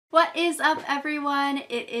What is up, everyone?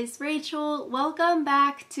 It is Rachel. Welcome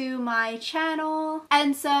back to my channel.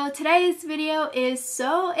 And so today's video is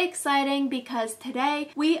so exciting because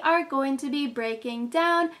today we are going to be breaking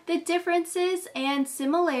down the differences and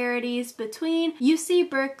similarities between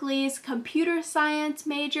UC Berkeley's computer science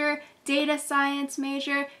major, data science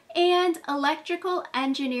major, and electrical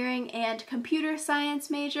engineering and computer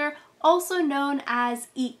science major, also known as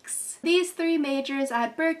EECs. These three majors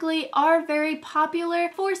at Berkeley are very popular.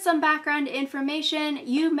 For some background information,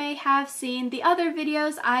 you may have seen the other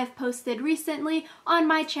videos I've posted recently on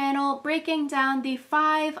my channel breaking down the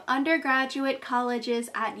 5 undergraduate colleges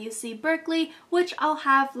at UC Berkeley, which I'll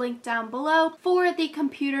have linked down below. For the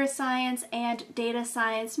computer science and data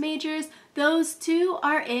science majors, those two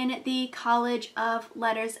are in the College of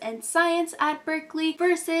Letters and Science at Berkeley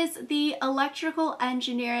versus the electrical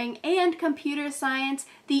engineering and computer science.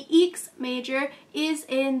 The EECs major is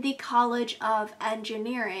in the College of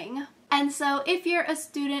Engineering. And so if you're a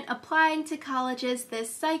student applying to colleges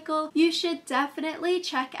this cycle, you should definitely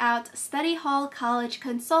check out Study Hall College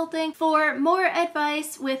Consulting for more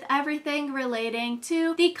advice with everything relating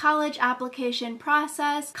to the college application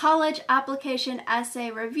process, college application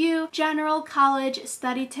essay review, general college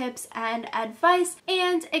study tips and advice,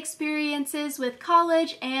 and experiences with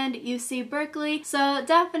college and UC Berkeley. So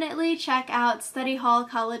definitely check out Study Hall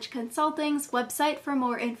College Consulting's website for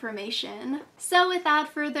more information. So without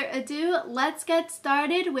further ado, let's get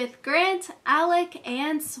started with Grant, Alec,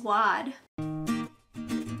 and Swad.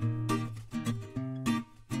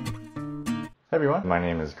 Hey everyone, my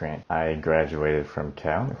name is Grant. I graduated from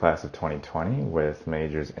Cal in the class of 2020 with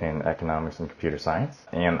majors in economics and computer science,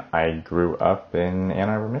 and I grew up in Ann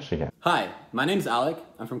Arbor, Michigan. Hi, my name is Alec.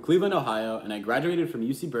 I'm from Cleveland, Ohio, and I graduated from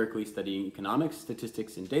UC Berkeley studying economics,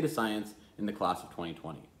 statistics, and data science in the class of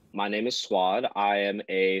 2020. My name is Swad. I am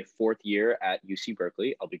a 4th year at UC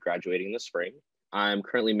Berkeley. I'll be graduating this spring. I'm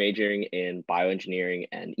currently majoring in bioengineering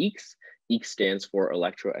and EECs. EECs stands for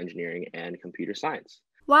Electrical Engineering and Computer Science.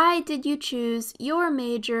 Why did you choose your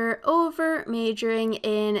major over majoring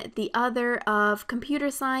in the other of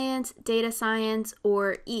computer science, data science,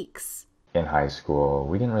 or EECs? In high school,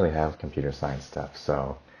 we didn't really have computer science stuff,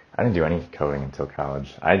 so I didn't do any coding until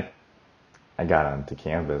college. I got onto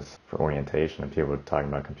campus for orientation and people were talking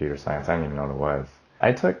about computer science. I didn't even know what it was.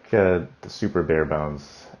 I took the super bare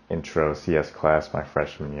bones intro CS class my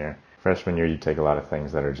freshman year. Freshman year, you take a lot of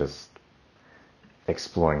things that are just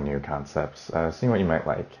exploring new concepts, seeing what you might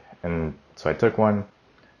like. And so I took one,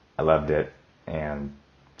 I loved it, and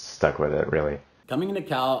stuck with it, really. Coming into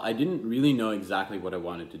Cal, I didn't really know exactly what I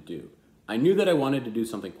wanted to do. I knew that I wanted to do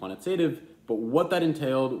something quantitative, but what that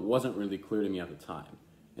entailed wasn't really clear to me at the time.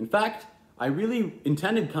 In fact, I really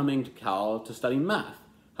intended coming to Cal to study math.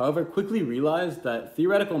 However, quickly realized that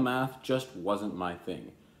theoretical math just wasn't my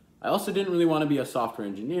thing. I also didn't really want to be a software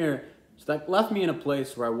engineer, so that left me in a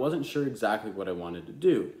place where I wasn't sure exactly what I wanted to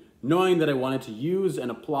do, knowing that I wanted to use and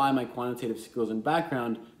apply my quantitative skills and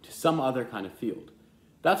background to some other kind of field.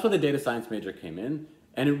 That's where the data science major came in,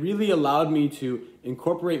 and it really allowed me to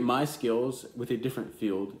incorporate my skills with a different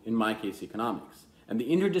field, in my case, economics. And the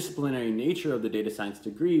interdisciplinary nature of the data science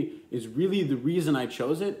degree is really the reason I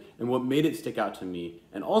chose it and what made it stick out to me,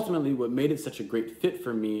 and ultimately what made it such a great fit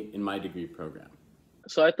for me in my degree program.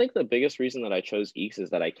 So I think the biggest reason that I chose EECs is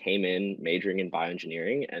that I came in majoring in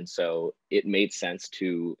bioengineering, and so it made sense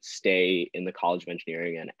to stay in the College of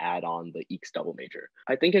Engineering and add on the EECs double major.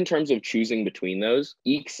 I think in terms of choosing between those,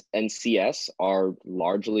 EECs and CS are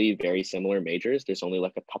largely very similar majors. There's only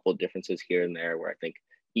like a couple of differences here and there where I think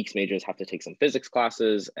EECs majors have to take some physics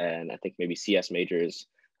classes, and I think maybe CS majors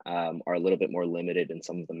are a little bit more limited in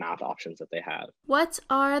some of the math options that they have. What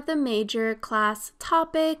are the major class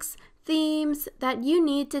topics, themes that you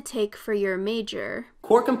need to take for your major?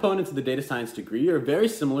 Core components of the data science degree are very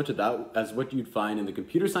similar to that as what you'd find in the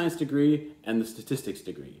computer science degree and the statistics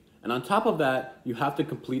degree. And on top of that, you have to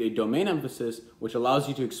complete a domain emphasis, which allows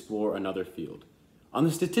you to explore another field. On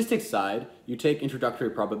the statistics side, you take introductory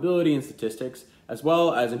probability and statistics, as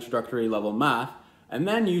well as introductory level math, and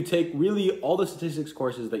then you take really all the statistics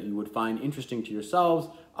courses that you would find interesting to yourselves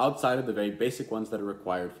outside of the very basic ones that are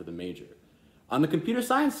required for the major. On the computer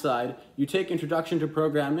science side, you take introduction to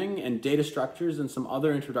programming and data structures and some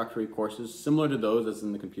other introductory courses similar to those as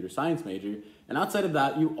in the computer science major, and outside of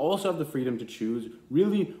that, you also have the freedom to choose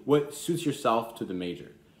really what suits yourself to the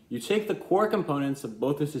major. You take the core components of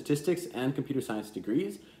both the statistics and computer science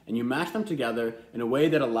degrees and you match them together in a way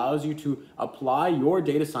that allows you to apply your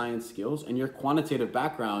data science skills and your quantitative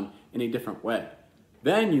background in a different way.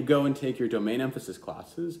 Then you go and take your domain emphasis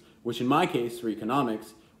classes, which in my case for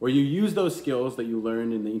economics where you use those skills that you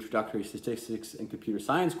learned in the introductory statistics and computer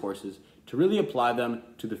science courses to really apply them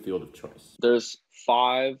to the field of choice. There's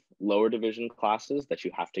 5 lower division classes that you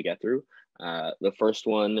have to get through. The first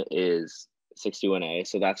one is 61A,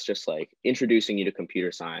 so that's just like introducing you to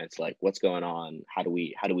computer science, like what's going on, how do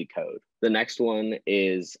we code. The next one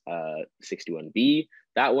is 61B.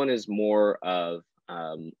 That one is more of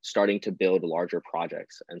starting to build larger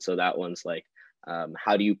projects, and so that one's like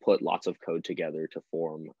how do you put lots of code together to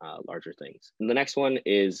form larger things. And the next one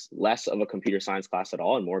is less of a computer science class at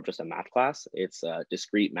all and more of just a math class. It's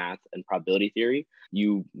discrete math and probability theory.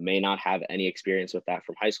 You may not have any experience with that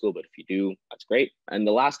from high school, but if you do, that's great. And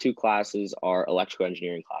the last 2 classes are electrical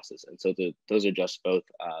engineering classes. And so those are just both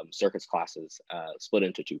circuits classes split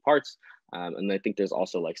into 2 parts. And I think there's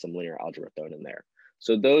also like some linear algebra thrown in there.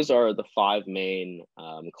 So those are the 5 main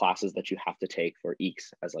classes that you have to take for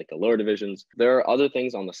EECs as like the lower divisions. There are other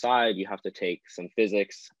things on the side. You have to take some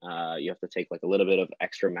physics. You have to take like a little bit of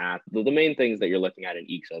extra math. The main things that you're looking at in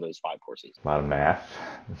EECs are those 5 courses. A lot of math.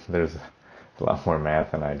 There's a lot more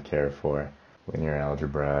math than I'd care for. Linear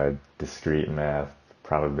algebra, discrete math,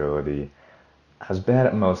 probability. I was bad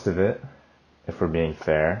at most of it, if we're being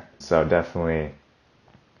fair. So definitely,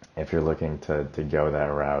 if you're looking to go that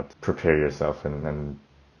route, prepare yourself and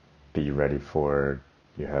be ready for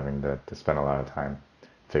you having to spend a lot of time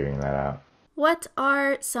figuring that out. What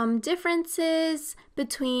are some differences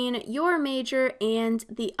between your major and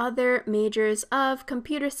the other majors of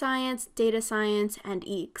computer science, data science, and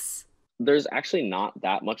EECs? There's actually not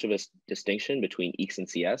that much of a distinction between EECs and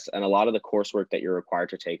CS, and a lot of the coursework that you're required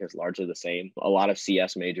to take is largely the same. A lot of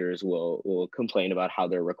CS majors will complain about how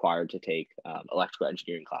they're required to take electrical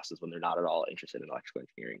engineering classes when they're not at all interested in electrical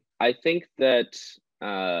engineering. I think that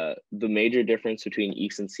the major difference between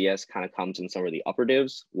EECs and CS kind of comes in some of the upper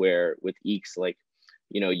divs, where with EECs, like,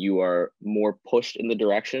 you know, you are more pushed in the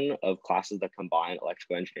direction of classes that combine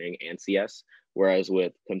electrical engineering and CS. Whereas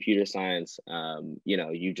with computer science, you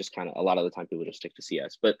know, you just kind of, a lot of the time people just stick to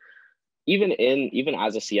CS. But even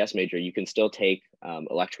as a CS major, you can still take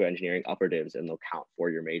electrical engineering upper divs and they'll count for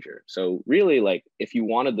your major. So really, like, if you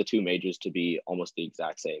wanted the 2 majors to be almost the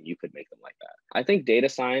exact same, you could make them like that. I think data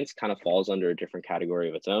science kind of falls under a different category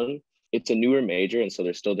of its own. It's a newer major, and so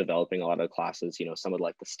they're still developing a lot of classes. You know, some of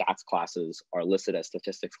like the stats classes are listed as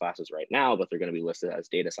statistics classes right now, but they're going to be listed as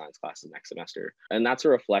data science classes next semester. And that's a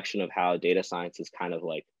reflection of how data science is kind of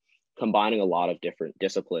like combining a lot of different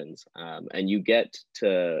disciplines. And you get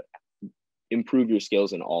to improve your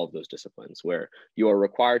skills in all of those disciplines, where you are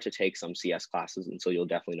required to take some CS classes, and so you'll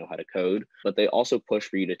definitely know how to code, but they also push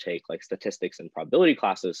for you to take like statistics and probability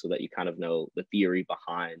classes so that you kind of know the theory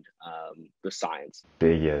behind the science.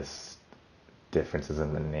 Biggest differences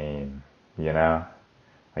in the name, you know?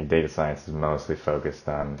 Like data science is mostly focused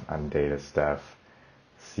on data stuff.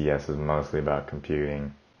 CS is mostly about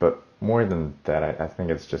computing. But more than that, I think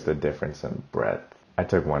it's just a difference in breadth. I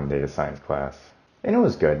took one data science class, and it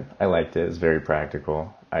was good. I liked it. It's very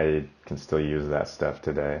practical. I can still use that stuff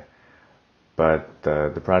today. But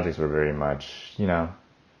the projects were very much, you know,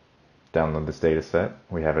 download this data set.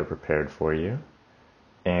 We have it prepared for you.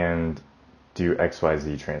 And do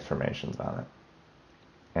XYZ transformations on it.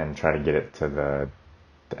 And try to get it to the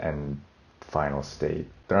end final state.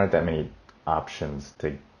 There aren't that many options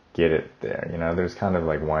to get it there. You know, there's kind of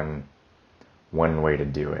like one way to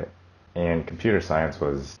do it. And computer science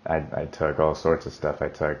was, I took all sorts of stuff. I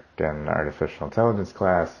took an artificial intelligence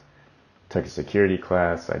class, took a security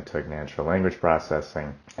class, I took natural language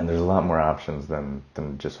processing, and there's a lot more options than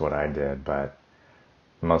just what I did. But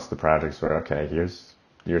most of the projects were, okay, here's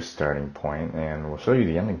your starting point, and we'll show you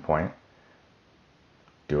the ending point.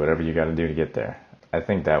 Do whatever you got to do to get there. I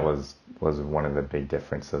think that was one of the big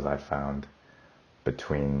differences I found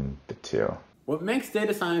between the 2. What makes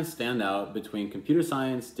data science stand out between computer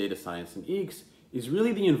science, data science, and EECs is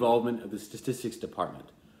really the involvement of the statistics department.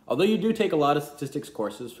 Although you do take a lot of statistics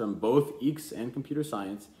courses from both EECs and computer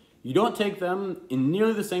science, you don't take them in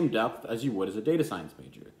nearly the same depth as you would as a data science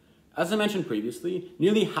major. As I mentioned previously,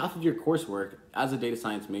 nearly half of your coursework as a data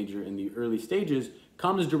science major in the early stages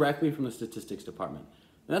comes directly from the statistics department.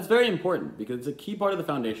 And that's very important because it's a key part of the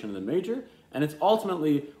foundation of the major, and it's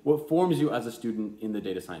ultimately what forms you as a student in the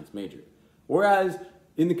data science major. Whereas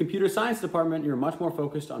in the computer science department, you're much more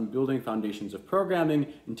focused on building foundations of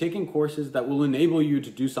programming and taking courses that will enable you to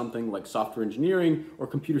do something like software engineering or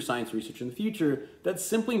computer science research in the future. That's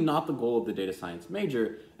simply not the goal of the data science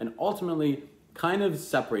major, and ultimately kind of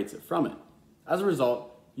separates it from it. As a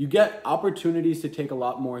result, you get opportunities to take a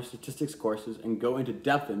lot more statistics courses and go into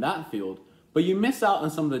depth in that field, but you miss out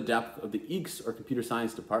on some of the depth of the EECs or computer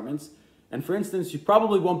science departments And for instance, you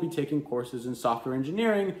probably won't be taking courses in software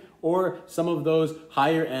engineering or some of those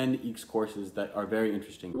higher end EECs courses that are very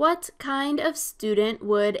interesting. What kind of student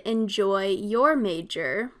would enjoy your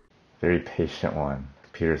major? Very patient one.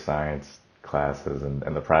 Computer science classes and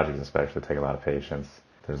the projects especially take a lot of patience.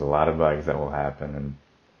 There's a lot of bugs that will happen,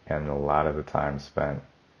 and a lot of the time spent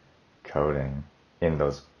coding in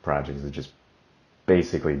those projects is just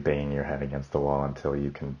basically banging your head against the wall until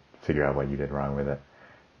you can figure out what you did wrong with it.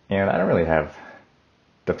 And I don't really have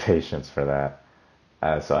the patience for that.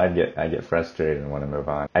 So I get frustrated and want to move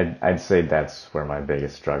on. I'd say that's where my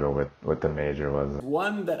biggest struggle with the major was.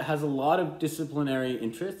 One that has a lot of disciplinary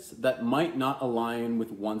interests that might not align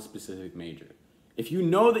with one specific major. If you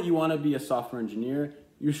know that you want to be a software engineer,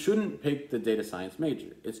 you shouldn't pick the data science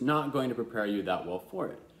major. It's not going to prepare you that well for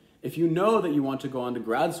it. If you know that you want to go on to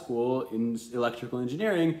grad school in electrical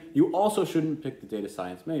engineering, you also shouldn't pick the data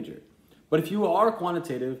science major. But if you are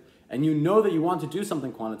quantitative and you know that you want to do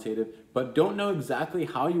something quantitative, but don't know exactly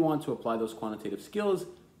how you want to apply those quantitative skills,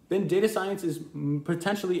 then data science is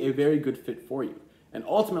potentially a very good fit for you. And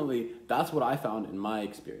ultimately, that's what I found in my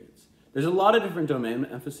experience. There's a lot of different domain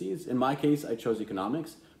emphases. In my case, I chose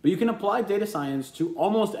economics, but you can apply data science to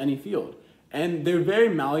almost any field. And they're very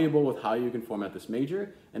malleable with how you can format this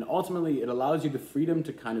major. And ultimately, it allows you the freedom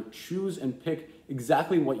to kind of choose and pick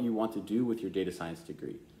exactly what you want to do with your data science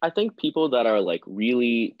degree. I think people that are like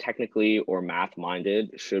really technically or math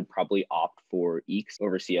minded should probably opt for EECs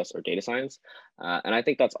over CS or data science. And I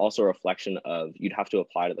think that's also a reflection of you'd have to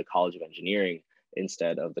apply to the College of Engineering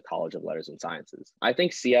instead of the College of Letters and Sciences. I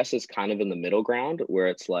think CS is kind of in the middle ground where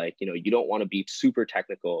it's like, you don't want to be super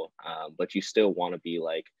technical, but you still want to be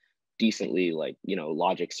like decently like,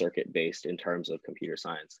 logic circuit based in terms of computer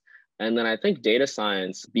science. And then I think data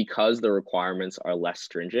science, because the requirements are less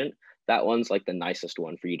stringent, that one's like the nicest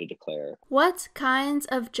one for you to declare. What kinds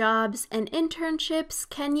of jobs and internships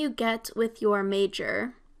can you get with your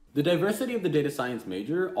major? The diversity of the data science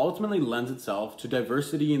major ultimately lends itself to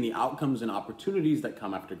diversity in the outcomes and opportunities that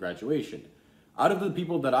come after graduation. Out of the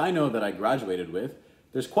people that I know that I graduated with,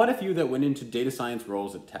 there's quite a few that went into data science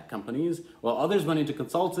roles at tech companies, while others went into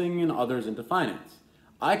consulting and others into finance.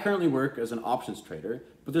 I currently work as an options trader,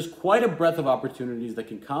 but there's quite a breadth of opportunities that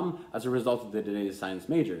can come as a result of the data science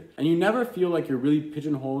major. And you never feel like you're really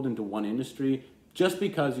pigeonholed into one industry just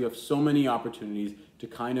because you have so many opportunities to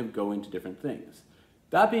kind of go into different things.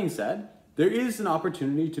 That being said, there is an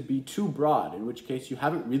opportunity to be too broad, in which case you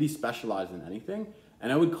haven't really specialized in anything,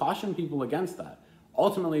 and I would caution people against that.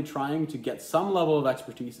 Ultimately trying to get some level of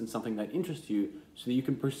expertise in something that interests you so that you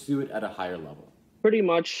can pursue it at a higher level. Pretty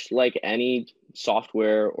much like any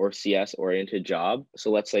software or CS oriented job.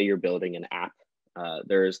 So let's say you're building an app.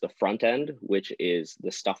 There's the front end, which is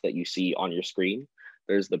the stuff that you see on your screen.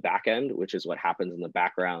 There's the back end, which is what happens in the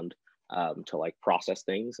background to like process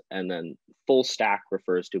things. And then full stack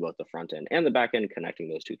refers to both the front end and the back end, connecting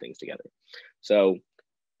those two things together. So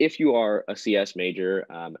if you are a CS major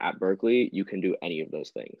at Berkeley, you can do any of those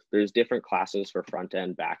things. There's different classes for front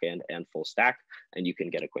end, back end, and full stack, and you can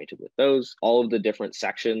get acquainted with those. All of the different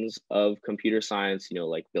sections of computer science,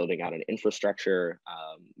 like building out an infrastructure,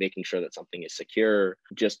 making sure that something is secure,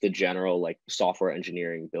 just the general like software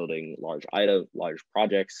engineering, building large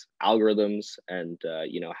projects, algorithms, and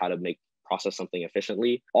how to process something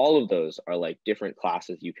efficiently. All of those are like different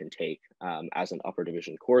classes you can take as an upper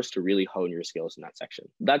division course to really hone your skills in that section.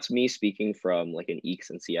 That's me speaking from like an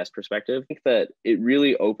EECs and CS perspective. I think that it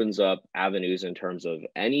really opens up avenues in terms of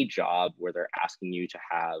any job where they're asking you to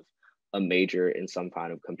have a major in some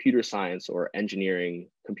kind of computer science or engineering,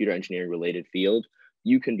 computer engineering related field.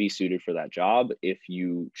 You can be suited for that job if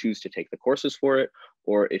you choose to take the courses for it,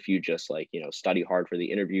 or if you just like, study hard for the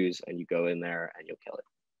interviews and you go in there and you'll kill it.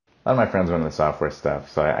 A lot of my friends went into software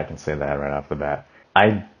stuff, so I can say that right off the bat.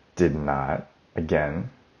 I did not,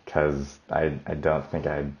 again, because I don't think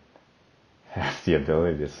I'd have the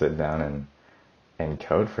ability to sit down and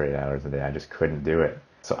code for 8 hours a day. I just couldn't do it.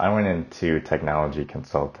 So I went into technology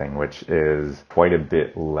consulting, which is quite a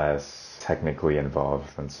bit less technically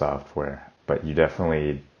involved than software, but you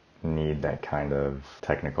definitely need that kind of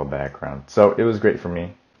technical background. So it was great for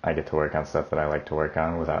me. I get to work on stuff that I like to work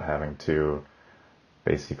on without having to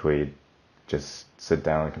basically just sit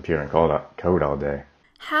down on the computer and code all day.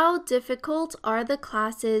 How difficult are the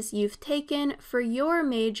classes you've taken for your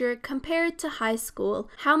major compared to high school?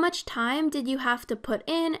 How much time did you have to put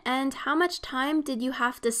in, and how much time did you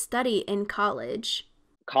have to study in college?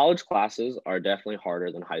 College classes are definitely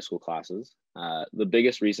harder than high school classes. The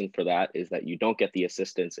biggest reason for that is that you don't get the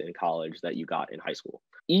assistance in college that you got in high school.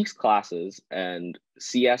 EECs classes and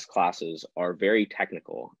CS classes are very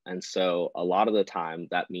technical. And so a lot of the time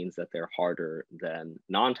that means that they're harder than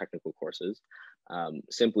non-technical courses,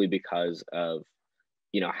 simply because of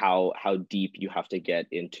how deep you have to get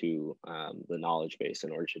into the knowledge base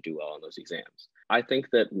in order to do well on those exams. I think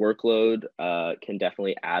that workload can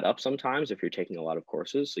definitely add up sometimes if you're taking a lot of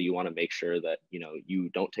courses. So you want to make sure that you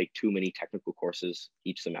don't take too many technical courses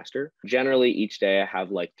each semester. Generally, each day I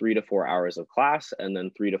have like 3 to 4 hours of class and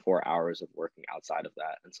then 3 to 4 hours of working outside of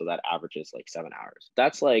that. And so that averages like 7 hours.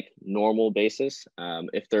 That's like normal basis.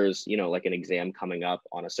 If there's like an exam coming up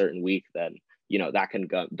on a certain week, then that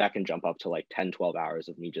can jump up to like 10, 12 hours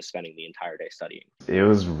of me just spending the entire day studying. It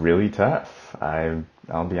was really tough.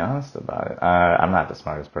 I'll be honest about it. I'm not the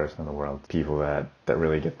smartest person in the world. People that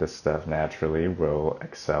really get this stuff naturally will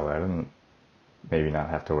excel at it and maybe not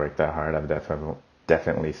have to work that hard. I've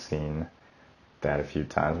definitely seen that a few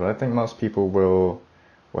times, but I think most people will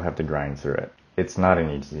have to grind through it. It's not an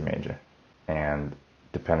easy major, and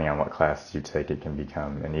depending on what classes you take, it can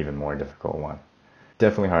become an even more difficult one.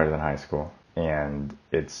 Definitely harder than high school. And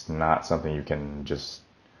it's not something you can just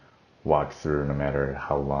walk through no matter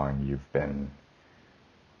how long you've been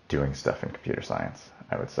doing stuff in computer science,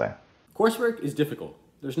 I would say. Coursework is difficult.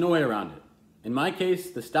 There's no way around it. In my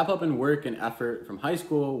case, the step up in work and effort from high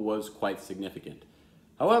school was quite significant.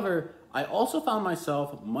 However, I also found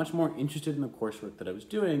myself much more interested in the coursework that I was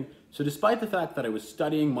doing, so despite the fact that I was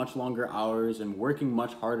studying much longer hours and working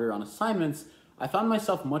much harder on assignments, I found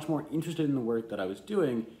myself much more interested in the work that I was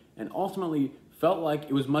doing and ultimately felt like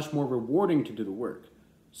it was much more rewarding to do the work.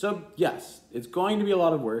 So yes, it's going to be a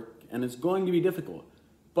lot of work and it's going to be difficult.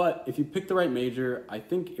 But if you pick the right major, I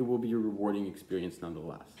think it will be a rewarding experience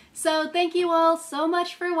nonetheless. So thank you all so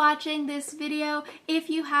much for watching this video. If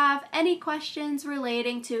you have any questions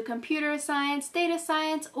relating to computer science, data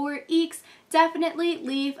science, or EECs, definitely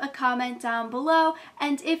leave a comment down below.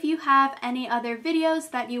 And if you have any other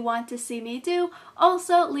videos that you want to see me do,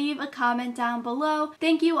 also leave a comment down below.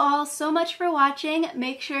 Thank you all so much for watching.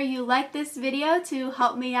 Make sure you like this video to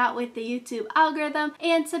help me out with the YouTube algorithm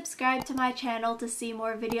and subscribe to my channel to see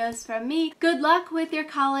more videos from me. Good luck with your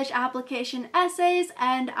college application essays,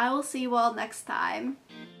 and I will see you all next time.